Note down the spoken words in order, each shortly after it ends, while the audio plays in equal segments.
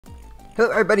Hello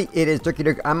everybody, it is Dirky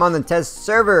Dirk. I'm on the test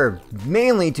server,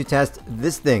 mainly to test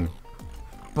this thing.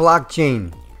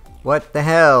 Blockchain. What the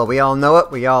hell? We all know it,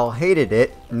 we all hated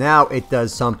it. Now it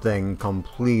does something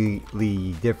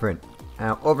completely different.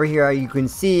 Now over here you can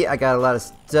see I got a lot of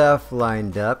stuff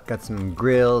lined up. Got some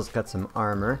grills, got some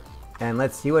armor. And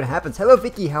let's see what happens. Hello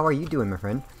Vicky, how are you doing, my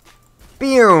friend?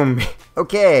 Boom!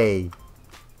 Okay.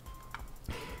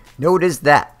 Notice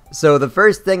that. So the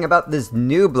first thing about this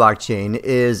new blockchain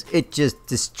is it just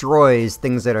destroys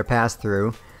things that are passed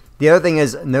through. The other thing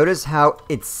is, notice how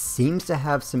it seems to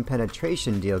have some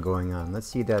penetration deal going on. Let's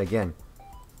see that again.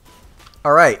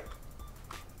 Alright.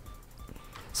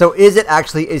 So is it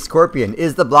actually a scorpion?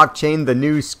 Is the blockchain the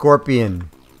new scorpion?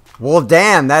 Well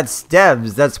damn, that's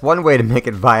devs. That's one way to make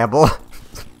it viable.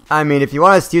 I mean, if you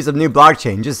want us to use a new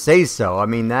blockchain, just say so. I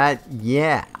mean,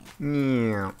 yeah.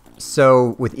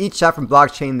 So, with each shot from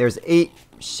blockchain, there's 8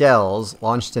 shells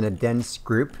launched in a dense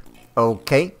group.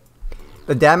 Okay.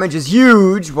 The damage is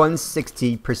huge,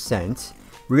 160%.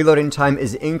 Reloading time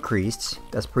is increased.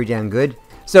 That's pretty damn good.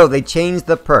 So, they changed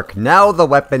the perk. Now the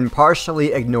weapon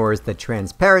partially ignores the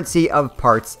transparency of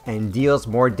parts and deals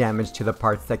more damage to the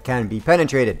parts that can be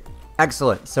penetrated.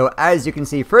 Excellent. So, as you can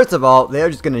see, first of all,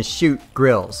 they're just going to shoot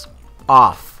grills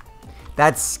off.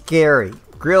 That's scary.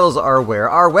 Grills are where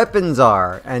our weapons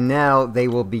are, and now they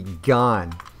will be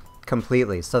gone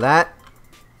completely. So that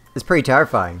is pretty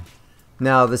terrifying.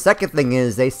 Now, the second thing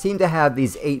is they seem to have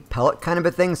these 8 pellet kind of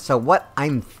a thing. So what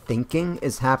I'm thinking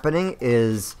is happening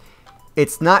is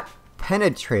it's not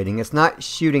penetrating, it's not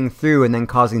shooting through and then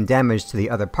causing damage to the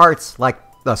other parts like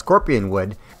the scorpion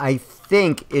would. I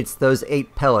think it's those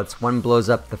 8 pellets. One blows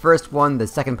up the first one, the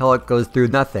second pellet goes through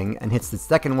nothing and hits the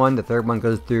second one, the third one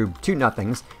goes through 2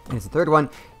 nothings and hits the third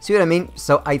one. See what I mean?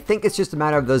 So I think it's just a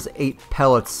matter of those 8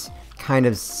 pellets kind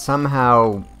of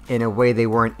somehow, in a way they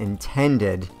weren't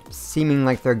intended, seeming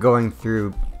like they're going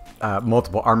through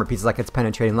multiple armor pieces, like it's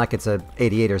penetrating, like it's a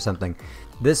 88 or something.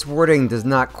 This wording does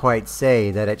not quite say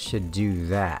that it should do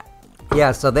that.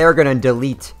 Yeah, so they're gonna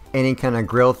delete any kind of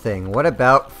grill thing. What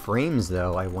about frames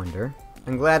though, I wonder?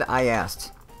 I'm glad I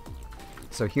asked.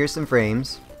 So here's some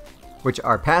frames, which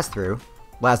are pass-through,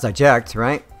 last I checked,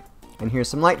 right? And here's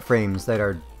some light frames that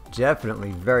are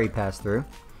definitely very pass-through.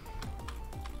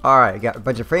 Alright, got a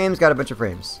bunch of frames, got a bunch of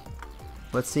frames.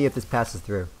 Let's see if this passes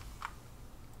through.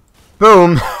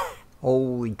 Boom!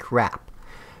 Holy crap.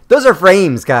 Those are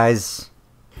frames, guys.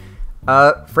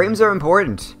 Frames are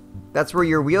important. That's where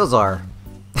your wheels are.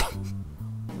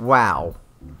 Wow.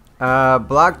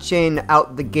 Blockchain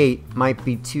out the gate might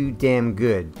be too damn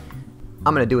good.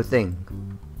 I'm gonna do a thing.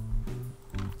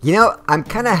 You know, I'm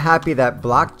kind of happy that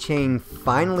blockchain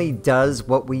finally does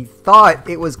what we thought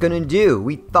it was gonna do.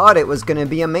 We thought it was gonna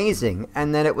be amazing,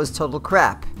 and then it was total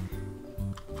crap.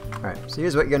 Alright, so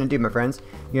here's what you're gonna do, my friends.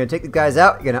 You're gonna take the guys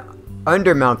out, you're gonna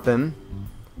undermount them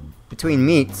between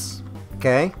meats.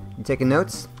 Okay? You taking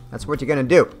notes? That's what you're gonna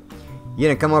do. You're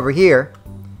gonna come over here,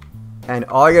 and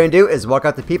all you're going to do is walk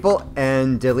out to people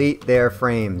and delete their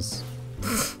frames.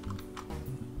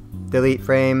 Delete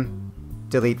frame.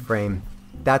 Delete frame.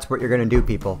 That's what you're going to do,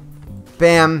 people.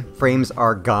 Bam! Frames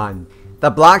are gone.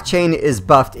 The blockchain is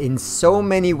buffed in so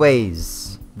many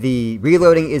ways. The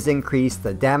reloading is increased.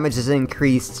 The damage is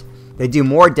increased. They do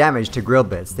more damage to grill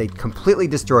bits. They completely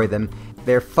destroy them.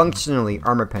 They're functionally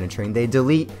armor penetrating. They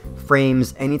delete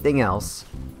frames, anything else.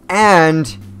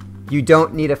 And you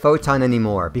don't need a photon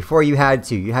anymore. Before you had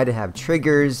to have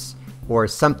triggers or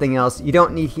something else. You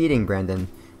don't need heating, Brandon.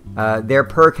 Their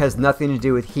perk has nothing to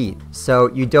do with heat. So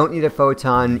you don't need a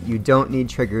photon, you don't need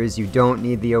triggers, you don't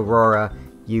need the aurora,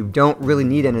 you don't really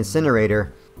need an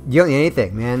incinerator. You don't need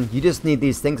anything, man. You just need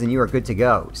these things and you are good to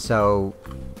go. So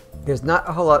there's not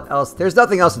a whole lot else. There's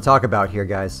nothing else to talk about here,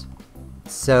 guys.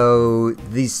 So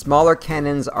these smaller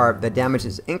cannons are, the damage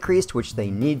is increased, which they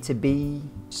need to be.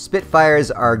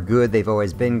 Spitfires are good, they've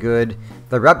always been good.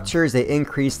 The ruptures, they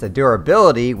increase the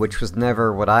durability, which was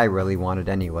never what I really wanted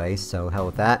anyway, so hell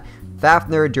with that.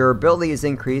 Fafnir, durability is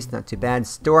increased, not too bad.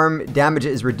 Storm damage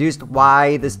is reduced.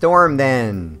 Why the storm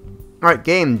then? Alright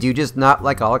game, do you just not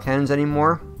like all cannons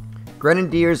anymore?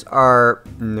 Grenadiers are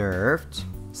nerfed.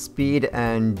 Speed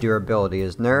and durability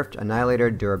is nerfed.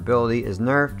 Annihilator durability is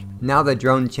nerfed. Now the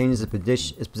drone changes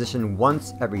its position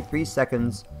once every 3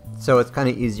 seconds, so it's kind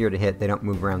of easier to hit. They don't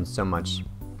move around so much.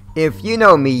 If you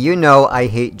know me, you know I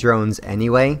hate drones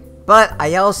anyway, but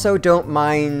I also don't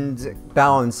mind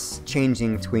balance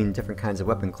changing between different kinds of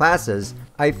weapon classes.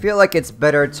 I feel like it's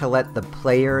better to let the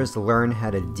players learn how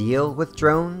to deal with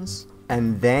drones,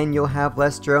 and then you'll have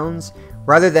less drones,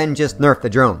 rather than just nerf the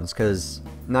drones, because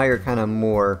now you're kind of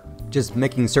more just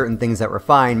making certain things that were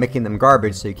fine, making them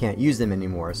garbage so you can't use them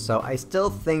anymore. So I still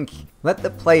think let the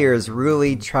players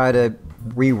really try to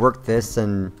rework this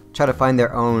and try to find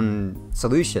their own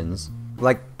solutions,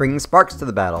 like bringing sparks to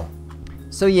the battle.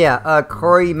 So yeah,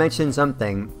 Corey mentioned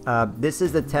something. This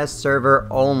is the test server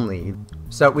only,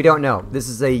 so we don't know. This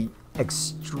is a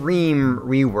extreme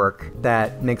rework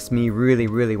that makes me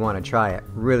really want to try it.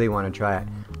 Really want to try it.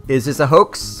 Is this a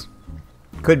hoax?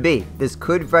 Could be. This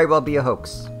could very well be a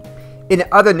hoax. In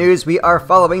other news, we are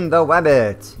following the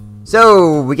Wabbit.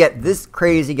 So we get this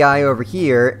crazy guy over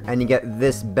here, and you get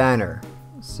this banner.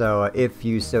 So if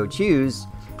you so choose.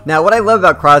 Now what I love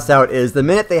about Crossout is the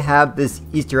minute they have this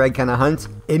Easter egg kind of hunt,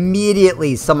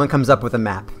 immediately someone comes up with a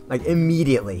map. Like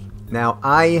immediately. Now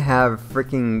I have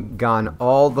freaking gone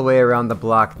all the way around the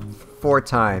block 4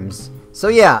 times. So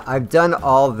yeah, I've done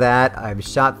all that. I've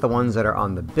shot the ones that are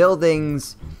on the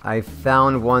buildings. I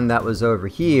found one that was over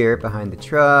here behind the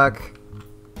truck.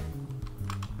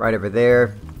 Right over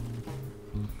there.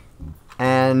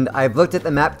 And I've looked at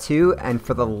the map too, and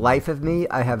for the life of me,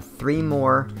 I have 3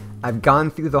 more. I've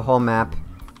gone through the whole map,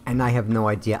 and I have no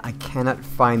idea. I cannot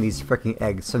find these freaking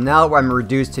eggs. So now I'm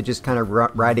reduced to just kind of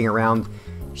riding around,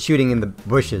 shooting in the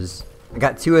bushes. I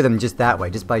got 2 of them just that way,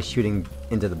 just by shooting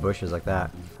into the bushes like that.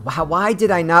 Why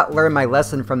did I not learn my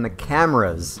lesson from the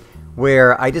cameras?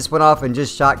 Where I just went off and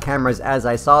just shot cameras as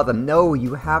I saw them. No,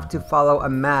 you have to follow a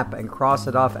map and cross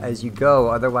it off as you go,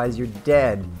 otherwise you're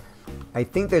dead. I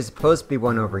think there's supposed to be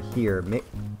one over here.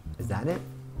 Is that it?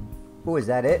 Oh, is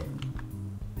that it?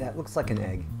 That looks like an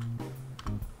egg.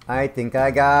 I think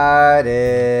I got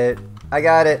it. I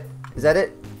got it. Is that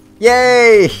it?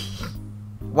 Yay!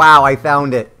 Wow, I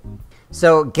found it.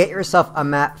 So get yourself a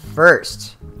map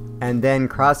first, and then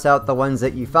cross out the ones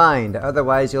that you find.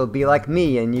 Otherwise, you'll be like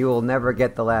me, and you will never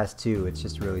get the last 2. It's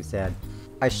just really sad.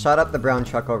 I shot up the brown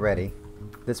truck already.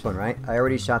 This one, right? I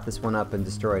already shot this one up and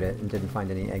destroyed it and didn't find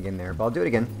any egg in there, but I'll do it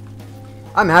again.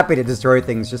 I'm happy to destroy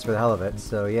things just for the hell of it,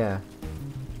 so yeah.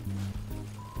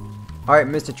 Alright,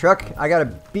 Mr. Truck, I got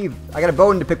a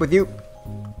bone to pick with you.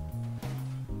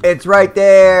 It's right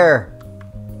there!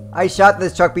 I shot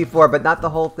this truck before, but not the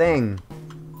whole thing.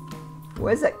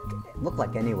 What does that look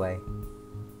like anyway?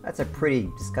 That's a pretty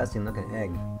disgusting looking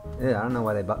egg. Ew, I don't know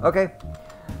why they bought. Okay.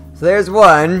 So there's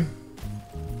one.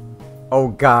 Oh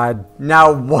god.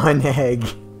 Now 1 egg.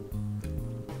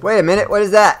 Wait a minute. What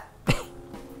is that?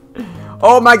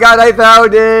 Oh my god, I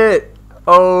found it!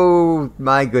 Oh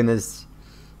my goodness.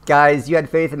 Guys, you had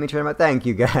faith in me, Trinity. Thank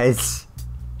you, guys.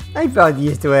 I found the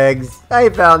Easter eggs. I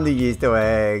found the Easter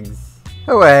eggs.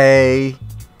 Hooray.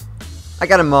 I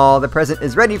got them all. The present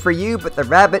is ready for you, but the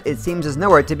rabbit, it seems, is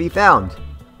nowhere to be found.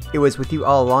 It was with you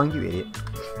all along, you idiot.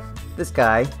 This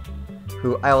guy,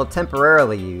 who I will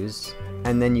temporarily use,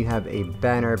 and then you have a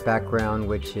banner background,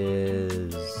 which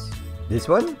is this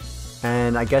one?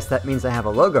 And I guess that means I have a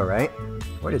logo, right?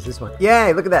 What is this one?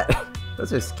 Yay, look at that.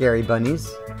 Those are scary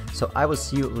bunnies. So I will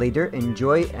see you later.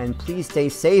 Enjoy, and please stay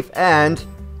safe, and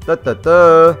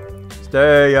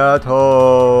stay at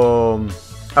home.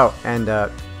 Oh, and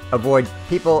avoid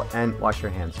people and wash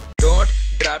your hands. Don't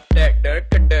drop that dirk,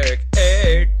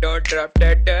 hey, don't drop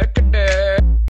that dirk.